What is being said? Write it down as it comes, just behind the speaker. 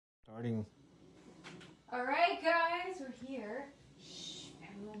Starting. All right, guys, we're here. Shh,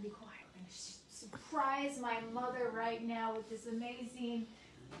 everyone be quiet. I'm going to surprise my mother right now with this amazing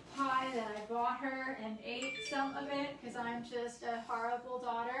pie that I bought her and ate some of it because I'm just a horrible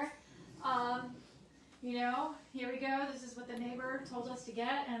daughter. You know, here we go. This is what the neighbor told us to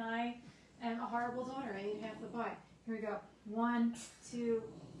get, and I am a horrible daughter. I ate half the pie. Here we go. 1, 2,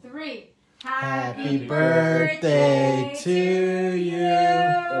 3. Happy birthday to you.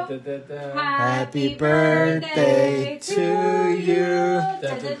 Happy birthday to you.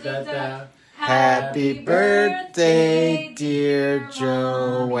 Happy birthday, dear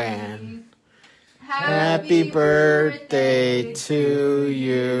Joanne. Happy birthday to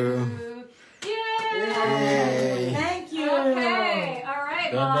you. Yay. Thank you. Okay, all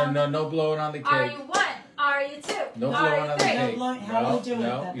right, Mom. No blowing on the cake. Are you 1? Are you 2? No Are blowing you on the 3? cake. How are we doing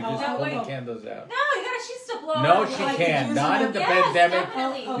no, that? you just Oh, pull wait. the candles out. No, she's still blowing. No, on she the cake. can't. Not in the Yes, pandemic.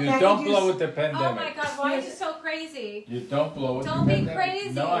 definitely. Oh, You okay, don't you blow just- with the Oh pandemic. my God, why are you so crazy? You don't blow with Don't the be pandemic. crazy.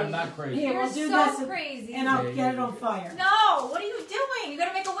 No, I'm not crazy. Here, You're we'll do so this crazy. and I'll get it on fire. No, what are you doing? You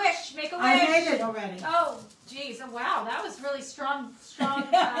gotta make a wish. Make a wish. I made it already. Oh, geez. Oh, wow, that was really strong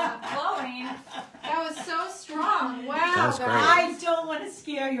blowing. That was so strong. Wow, That was great. I don't want to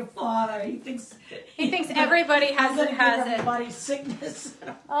scare your father. He thinks everybody has it. it. Everybody's sickness.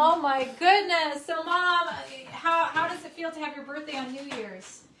 Oh my goodness. So, Mom, how does it feel to have your birthday on New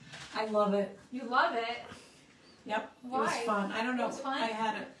Year's? I love it. You love it. Yep. Why? It was fun. I don't know. It was fun? I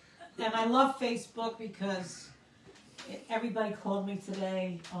had it, and I love Facebook because everybody called me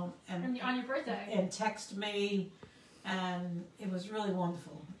today and On your birthday. and text me, and it was really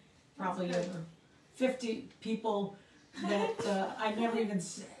wonderful. Probably That's over 50 people that I never even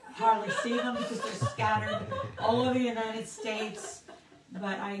hardly see them because they're scattered all over the United States.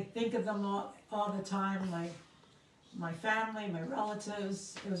 But I think of them all the time, my family, my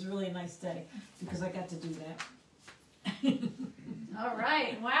relatives. It was really a nice day because I got to do that. All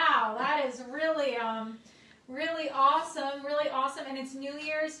right. Wow. That is really, really awesome. Really awesome. And it's New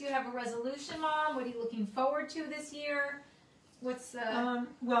Year's. You have a resolution, Mom. What are you looking forward to this year? What's the...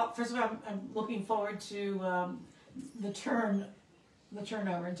 Well, first of all, I'm looking forward to the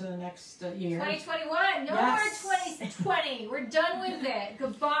turnover into the next year. 2021. No Yes. more 2020. We're done with it.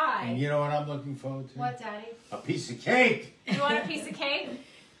 Goodbye. And you know what I'm looking forward to? What, Daddy? A piece of cake. You want a piece of cake?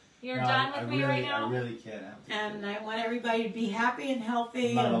 You're No, done with I me really, right now? I really can't have the And I want everybody to be happy and healthy.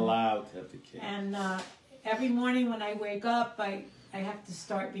 I'm not and, allowed to have the cake. And every morning when I wake up, I have to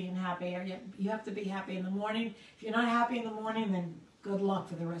start being happy. You have to be happy in the morning. If you're not happy in the morning, then good luck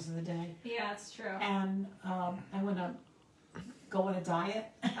for the rest of the day. Yeah, it's true. And I want to go on a diet.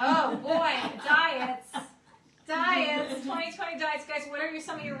 Oh, boy. Diets. Diets. 2020 diets. Guys, what are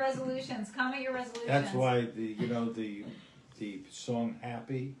some of your resolutions? Comment your resolutions. That's why the song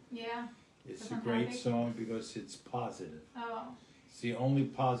 "Happy." Yeah. It's Because a I'm great happy? song because it's positive. Oh. It's the only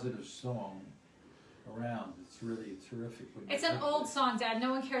positive song around. It's really terrific. It's an old song, Dad.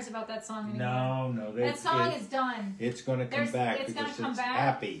 No one cares about that song anymore. No, That song is done. It's going to come back It's going because to come it's back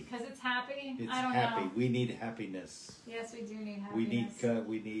happy. because it's happy. It's I don't happy. know. We need happiness. Yes, we do need We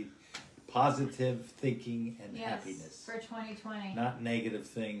happiness. need positive thinking and Yes, happiness. for 2020. Not negative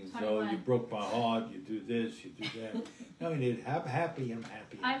things. 21. Oh, you broke my heart. You do this. You do that. No, you need happy. I'm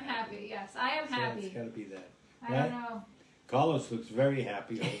happy. I'm happy. Yes, I am So happy. It's got to be that. I don't know. Carlos looks very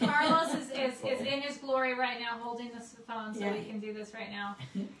happy. Carlos is in his glory right now, holding this phone, so Yeah. we can do this right now.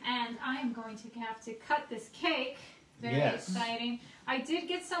 And I'm going to have to cut this cake. Very Yes. exciting. I did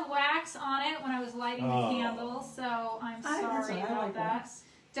get some wax on it when I was lighting the Oh. candles, so I'm That's sorry all right, I about like that. wax.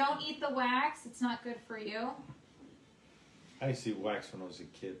 Don't eat the wax; it's not good for you. I used to wax when I was a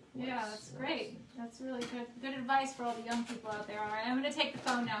kid. Yeah, that's great. That's really good. Good advice for all the young people out there. All right, I'm going to take the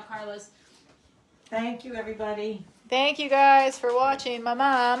phone now, Carlos. Thank you, everybody. Thank you guys for watching. My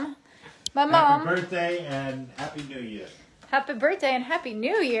mom. Happy birthday and Happy New Year. Happy birthday and Happy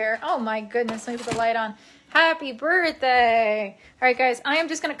New Year. Oh my goodness, let me put the light on. Happy birthday. All right, guys, I am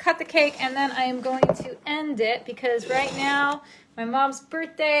just going to cut the cake and then I am going to end it because right now, my mom's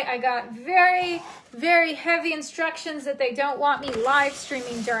birthday, I got very, very heavy instructions that they don't want me live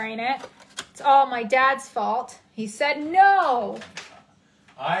streaming during it. It's all my dad's fault. He said no.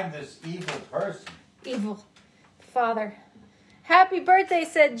 I'm this evil person. Evil father. Happy birthday,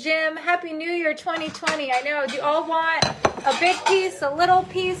 said Jim. Happy New Year 2020. I know. Do you all want a big piece, a little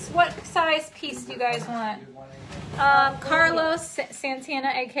piece? What size piece do you guys want? Carlos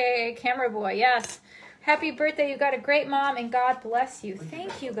Santana, a.k.a. Camera Boy. Yes. Happy birthday. You got a great mom, and God bless you.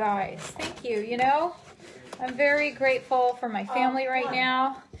 Thank you, guys. Thank you. You know, I'm very grateful for my family right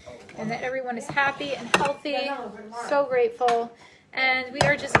now and that everyone is happy and healthy. So grateful. And we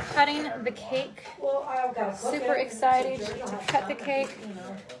are just cutting the cake. Well, I've got to cook Super it. excited So Jerry to will cut the have cake. some, you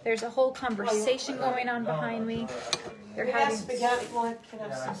know. There's a whole conversation going on behind me. They're We have having... spaghetti. Well, can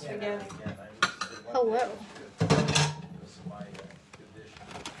have some spaghetti. Hello.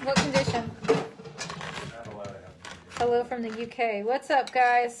 What condition? Hello from the UK. What's up,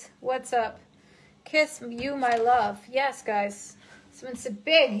 guys? What's up? Kiss you, my love. Yes, guys. Someone's a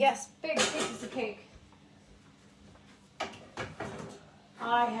big, yes, big pieces of cake.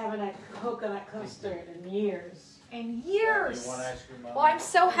 I haven't had coconut custard in years. In years. Well, I'm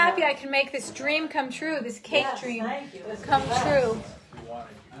so happy I can make this dream come true. This cake Yes, dream thank you. This is come the best. true.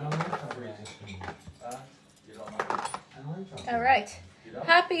 All right.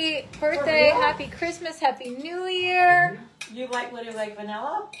 Happy birthday, happy Christmas, happy New Year. You like what? You like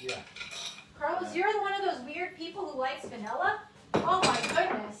vanilla? Yeah. Carlos, you're one of those weird people who likes vanilla? Oh my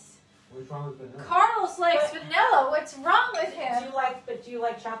goodness. What's wrong with vanilla? Carlos likes vanilla. What's wrong with him? Do you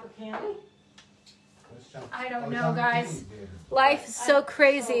like chocolate candy? I don't know, guys. Life is so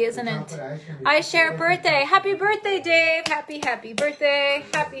crazy, isn't it? I share birthday. Happy birthday, Dave. Happy birthday.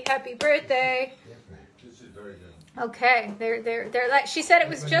 Happy birthday. This is very good. Okay, they're like she said it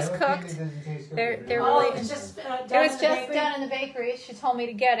was just cooked. They're Oh, really it's just it was just done in the bakery. She told me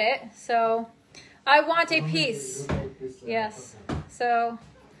to get it, so I want a piece. Yes, so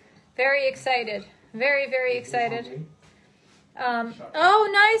very excited, very excited.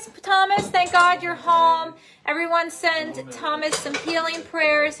 Oh, nice, Thomas. Thank God you're home. Everyone send Thomas some healing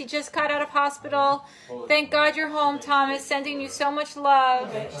prayers. He just got out of hospital. Thank God you're home, Thomas. Sending you so much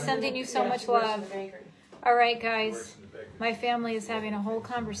love. Sending you so much love. All right, guys. My family is having a whole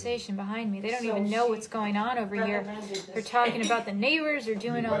conversation behind me. They don't even know what's going on over here. They're talking about the neighbors. They're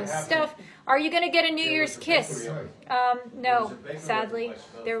doing all this stuff. Are you going to get a New Year's kiss? No, sadly.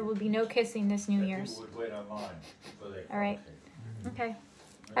 There will be no kissing this New Year's. All right. Okay.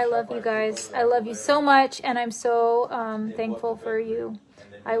 I love you guys. I love you so much, and I'm so thankful for you.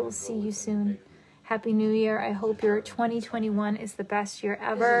 I will see you soon. Happy New Year. I hope your 2021 is the best year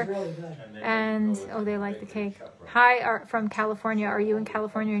ever. And, oh, they like the cake. Hi, from California. Are you in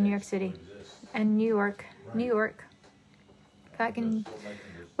California or New York City? And New York. New York. If I can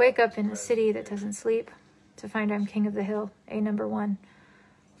wake up in a city that doesn't sleep to find I'm king of the hill. number 1.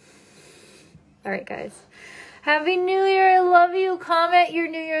 All right, guys. Happy New Year. I love you. Comment your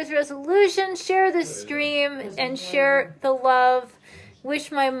New Year's resolution. Share the stream and share the love.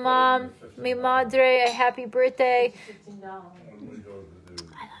 Wish my mom, mi madre, a happy birthday. I love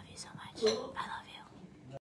you so much. I love